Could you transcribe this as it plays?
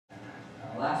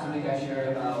Last week I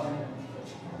shared about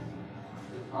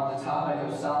on the topic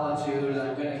of solitude, and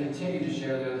I'm going to continue to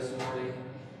share there this morning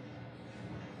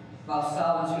about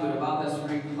solitude, about this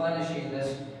replenishing,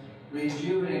 this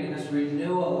rejuvenating, this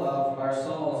renewal of our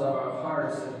souls, of our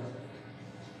hearts. And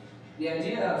the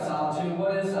idea of solitude,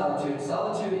 what is solitude?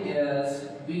 Solitude is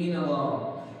being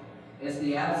alone. It's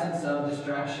the absence of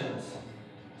distractions.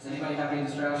 Does anybody have any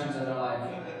distractions in their life?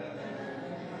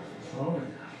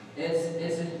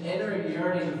 It's an inner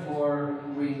yearning for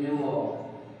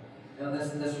renewal. You know,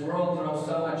 this world throws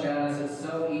so much at us, it's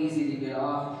so easy to get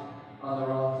off on the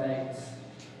wrong things.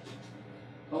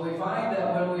 But we find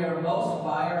that when we are most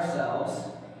by ourselves,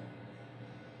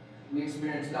 we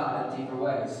experience God in deeper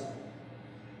ways.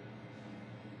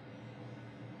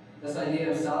 This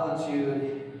idea of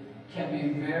solitude can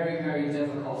be very, very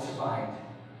difficult to find.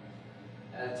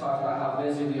 And I talked about how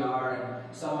busy we are, and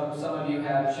some of you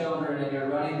have children and you're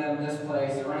running them this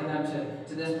place, you're running them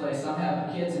to this place. Some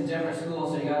have kids in different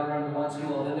schools, so you got to run to one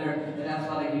school. Then they're in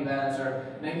athletic events, or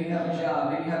maybe you have a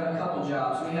job, maybe you have a couple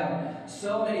jobs. We have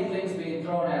so many things being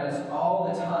thrown at us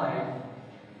all the time.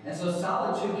 And so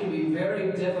solitude can be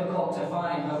very difficult to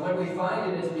find, but when we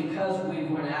find it, it's because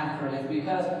we've went after it. It's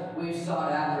because we've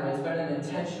sought after it. It's been an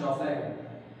intentional thing.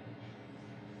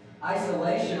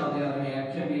 Isolation, on the other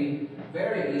hand, can be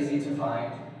very easy to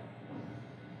find,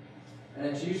 and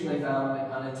it's usually found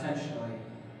unintentionally.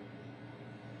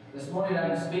 This morning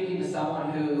I'm speaking to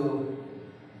someone who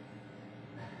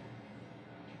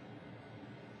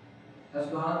has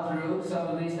gone through some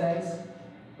of these things,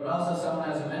 but also someone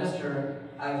as a minister,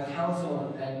 I've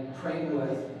counseled and prayed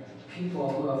with people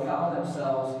who have found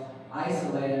themselves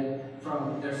isolated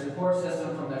from their support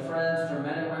system, from their friends, from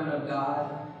men and women of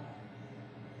God.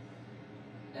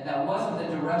 And that wasn't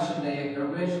the direction they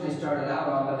originally started out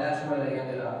on, but that's where they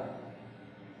ended up.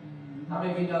 How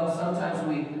many of you know sometimes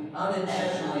we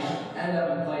unintentionally end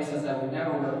up in places that we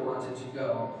never would have wanted to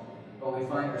go, but we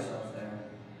find ourselves there?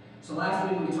 So last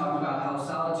week we talked about how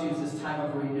solitude is this time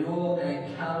of renewal and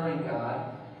encountering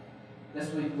God.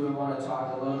 This week we want to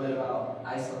talk a little bit about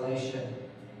isolation,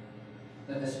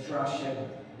 the destruction,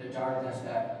 the darkness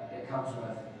that it comes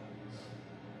with.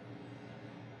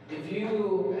 If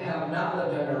you have not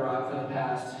lived under a rock for the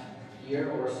past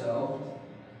year or so,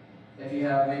 if you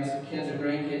have maybe some kids or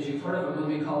grandkids, you've heard of a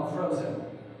movie called Frozen.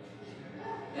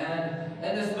 And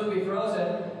in this movie,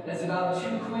 Frozen, it's about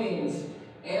two queens,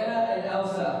 Anna and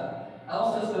Elsa.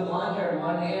 Elsa's the blonde-haired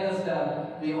one, Anna's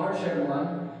the orange-haired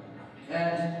one.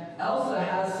 And Elsa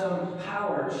has some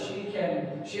powers.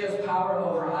 She has power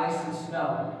over ice and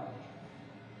snow.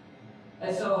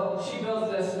 And so she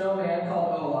builds this snowman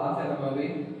called Olaf in the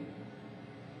movie.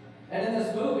 And in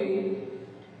this movie,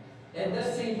 in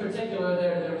this scene in particular,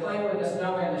 they're playing with the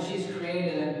snowman that she's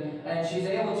created, and she's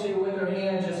able to, with her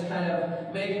hand, just kind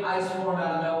of make ice form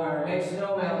out of nowhere, make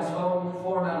snowmounds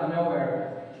form out of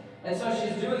nowhere. And so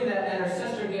she's doing that, and her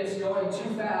sister gets going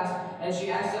too fast, and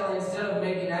she accidentally, instead of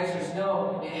making ice or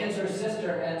snow, it hits her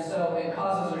sister, and so it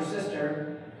causes her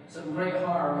sister some great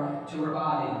harm to her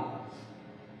body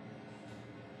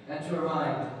and to her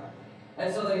mind.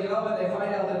 And so they go and they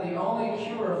find out that the only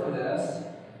cure for this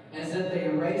is that they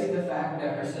erase the fact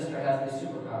that her sister has these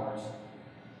superpowers.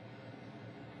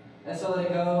 And so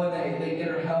they go and they get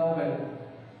her help, and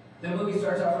the movie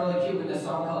starts off really cute with this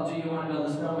song called Do You Want to Build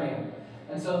a Snowman?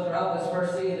 And so throughout this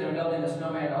first scene, they're building the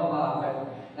snowman Olaf,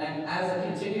 and as it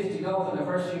continues to go for the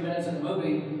first few minutes of the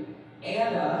movie,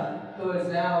 Anna, who is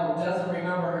now doesn't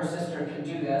remember her sister can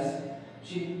do this,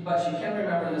 but she can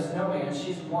remember the snowman, and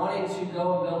she's wanting to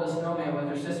go and build a snowman with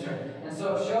her sister. And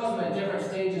so it shows them at different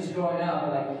stages growing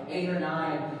up, like 8 or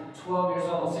 9, 12 years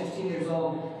old, 16 years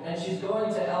old, and she's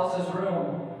going to Elsa's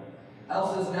room.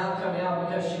 Elsa's now coming out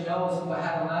because she knows what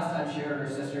happened last time she heard her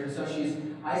sister, and so she's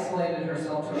isolated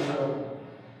herself to her room.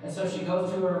 And so she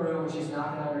goes to her room, and she's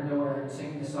knocking on her door and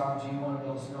singing the song, Do You Want to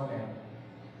Build a Snowman?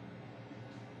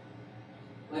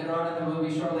 Later on in the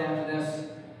movie, shortly after this,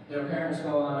 their parents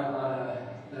go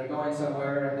they're going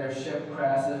somewhere, and their ship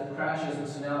crashes, and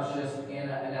so now it's just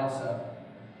Anna and Elsa.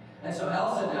 And so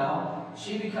Elsa now,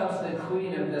 she becomes the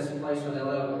queen of this place where they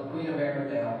live, Queen of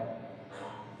Arendelle.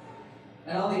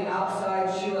 And on the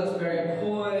outside, she looks very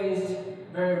poised,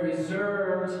 very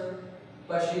reserved,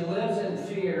 but she lives in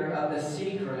fear of the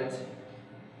secret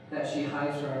that she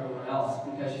hides from everyone else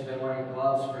because she's been wearing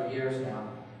gloves for years now.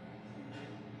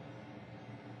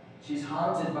 She's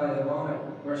haunted by the moment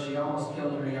where she almost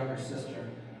killed her younger sister.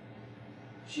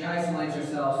 She isolates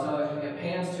herself, so it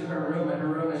pans to her room, and her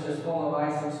room is just full of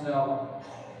ice and snow.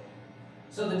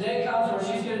 So the day comes where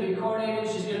she's going to be coronated,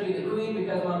 she's going to be the queen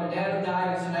because mom and dad have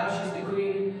died, and so now she's the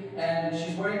queen. and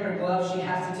she's wearing her gloves. She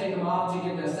has to take them off to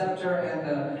get the scepter and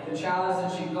the chalice,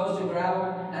 and she goes to grab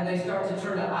them, and they start to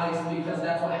turn to ice because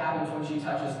that's what happens when she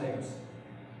touches things.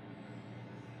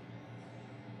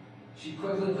 She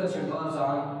quickly puts her gloves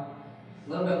on. A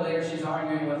little bit later, she's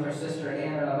arguing with her sister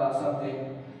Anna about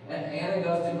something, and Anna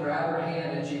goes to grab her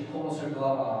hand, and she pulls her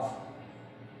glove off.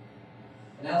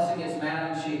 And Elsie gets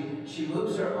mad, and she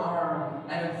moves her arm,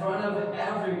 and in front of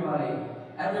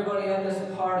everybody at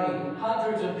this party,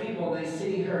 hundreds of people, they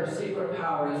see her secret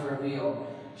power is revealed.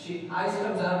 Ice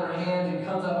comes out of her hand and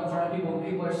comes up in front of people, and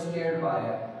people are scared by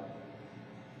it.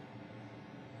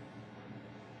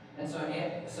 And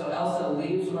so Elsa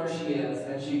leaves where she is,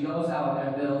 and she goes out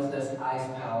and builds this ice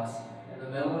palace in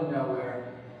the middle of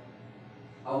nowhere,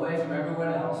 away from everyone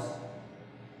else,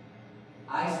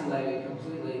 isolated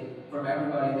completely from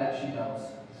everybody that she knows.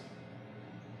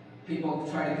 People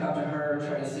try to come to her,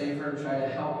 try to save her, try to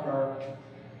help her.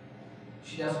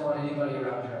 She doesn't want anybody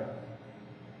around her.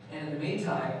 And in the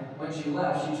meantime, when she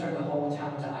left, she turned the whole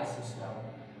town to ice and snow.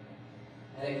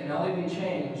 And it can only be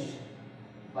changed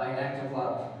by an act of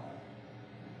love.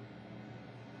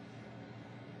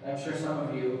 I'm sure some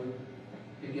of you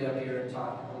could get up here and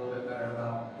talk a little bit better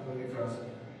about the movie Frozen.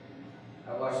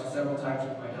 I watched it several times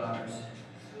with my daughters.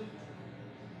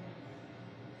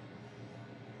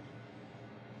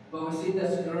 But we see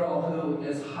this girl who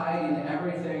is hiding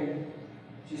everything.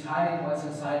 She's hiding what's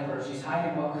inside of her. She's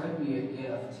hiding what could be a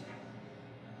gift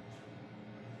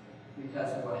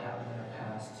because of what happened in her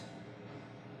past.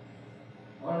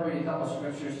 I want to read a couple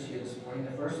scriptures to you this morning.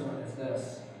 The first one is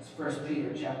this. It's 1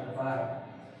 Peter chapter 5.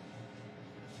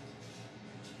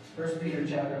 1 Peter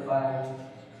chapter 5,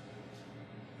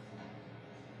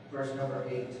 verse number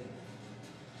 8.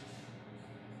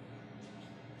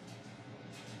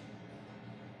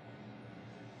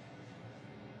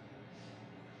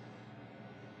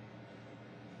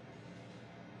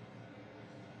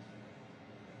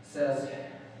 Says,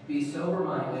 be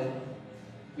sober-minded,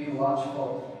 be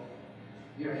watchful.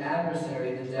 Your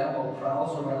adversary, the devil,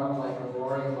 prowls around like a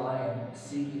roaring lion,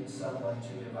 seeking someone to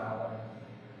devour.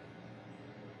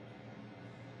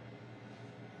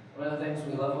 One of the things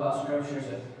we love about Scripture is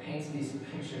it paints these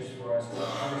pictures for us to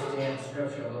understand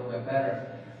Scripture a little bit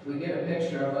better. We get a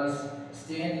picture of us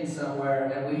standing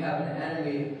somewhere, and we have an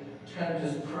enemy kind of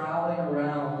just prowling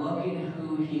around, looking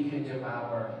who he can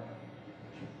devour.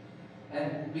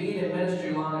 And being in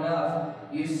ministry long enough,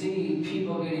 you see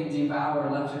people getting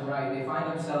devoured left and right. They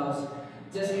find themselves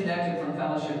disconnected from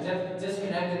fellowship,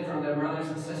 disconnected from their brothers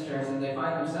and sisters, and they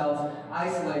find themselves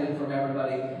isolated from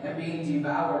everybody and being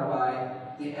devoured by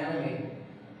the enemy.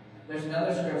 There's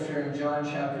another scripture in John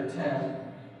chapter 10.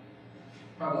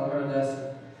 Probably heard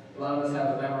this. A lot of us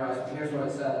have it memorized, but here's what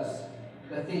it says.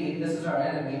 The thief, this is our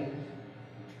enemy.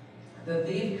 The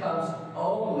thief comes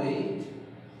only,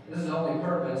 this is only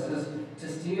purpose, is to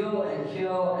steal and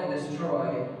kill and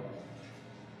destroy.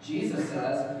 Jesus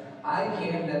says, I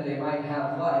came that they might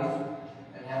have life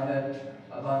and have it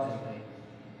abundantly.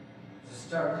 It's a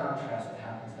stark contrast that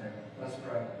happens there. Let's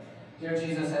pray. Dear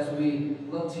Jesus, as we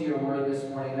look to your word this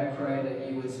morning, I pray that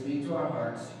you would speak to our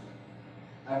hearts.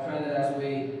 I pray that as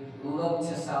we look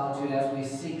to solitude, as we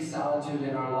seek solitude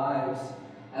in our lives,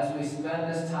 as we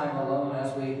spend this time alone,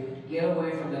 as we get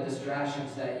away from the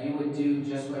distractions, that you would do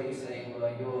just what you say you will.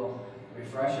 You will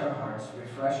refresh our hearts,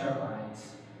 refresh our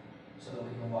minds, so that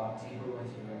we can walk deeper with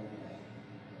you every day.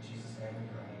 In Jesus' name we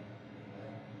pray.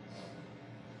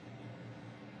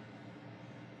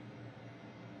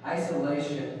 Amen.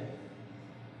 Isolation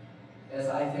is,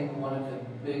 I think, one of the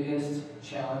biggest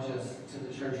challenges to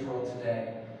the church world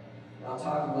today. And I'll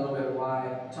talk a little bit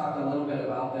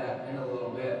about that in a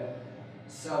little bit.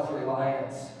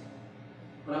 Self-reliance.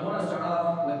 But I want to start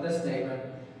off with this statement.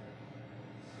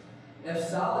 If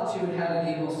solitude had an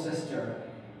evil sister,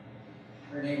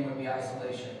 her name would be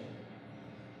isolation.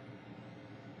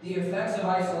 The effects of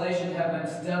isolation have been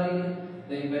studied.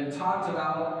 They've been talked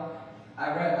about.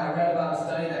 I read about a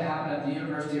study that happened at the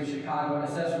University of Chicago, and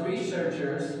it says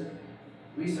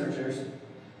researchers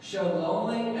show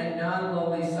lonely and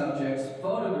non-lonely subjects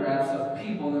photographs of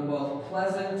people in both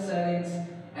pleasant settings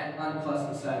and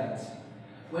unpleasant settings.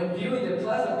 When viewing the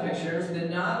pleasant pictures, the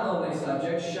non-lonely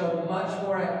subjects showed much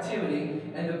more activity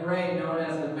in the brain known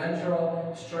as the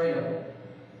ventral striatum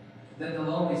than the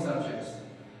lonely subjects.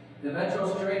 The ventral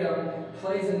striatum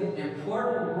plays an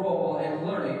important role in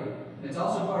learning. It's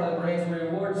also part of the brain's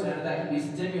reward center that can be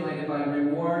stimulated by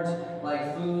rewards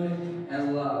like food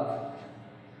and love.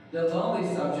 The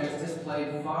lonely subjects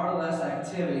displayed far less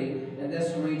activity in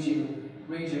this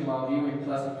region while viewing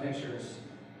pleasant pictures.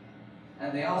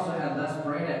 And they also had less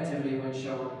brain activity when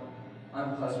shown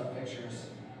unpleasant pictures.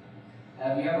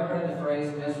 Have you ever heard the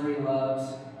phrase, misery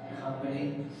loves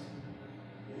company?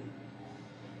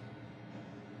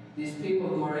 These people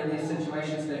who are in these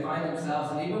situations, they find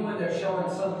themselves, and even when they're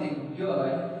showing something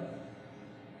good,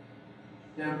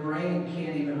 their brain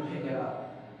can't even pick it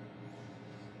up.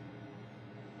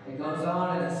 It goes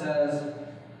on and it says,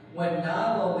 when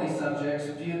non-lonely subjects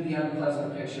viewed the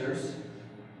unpleasant pictures,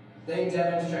 they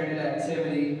demonstrated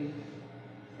activity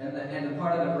in the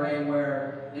part of the brain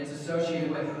where it's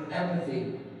associated with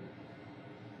empathy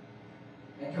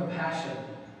and compassion.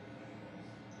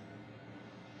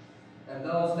 And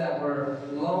those that were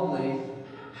lonely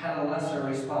had a lesser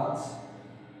response.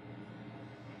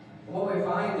 What we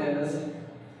find is